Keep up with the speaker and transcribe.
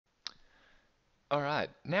Alright,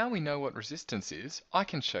 now we know what resistance is, I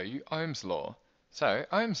can show you Ohm's law. So,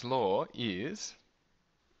 Ohm's law is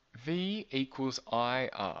V equals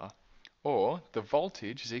IR, or the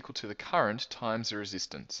voltage is equal to the current times the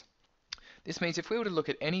resistance. This means if we were to look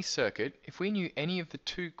at any circuit, if we knew any of the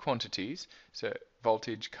two quantities, so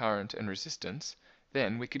voltage, current, and resistance,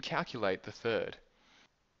 then we could calculate the third.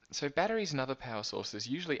 So batteries and other power sources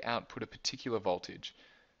usually output a particular voltage.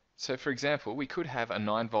 So for example, we could have a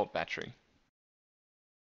 9-volt battery.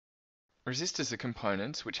 Resistors are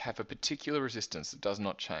components which have a particular resistance that does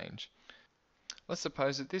not change. Let's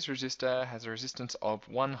suppose that this resistor has a resistance of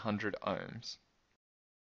 100 ohms.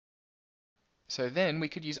 So then we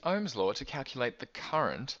could use Ohm's law to calculate the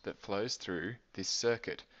current that flows through this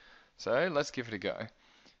circuit. So let's give it a go.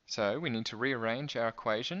 So we need to rearrange our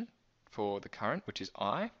equation for the current, which is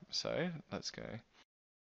I. So let's go.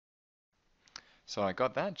 So I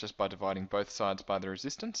got that just by dividing both sides by the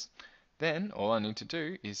resistance. Then all I need to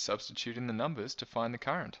do is substitute in the numbers to find the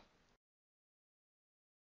current.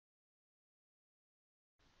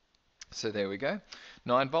 So there we go.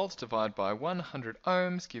 9 volts divided by 100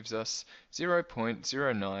 ohms gives us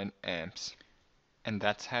 0.09 amps. And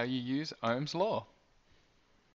that's how you use Ohm's law.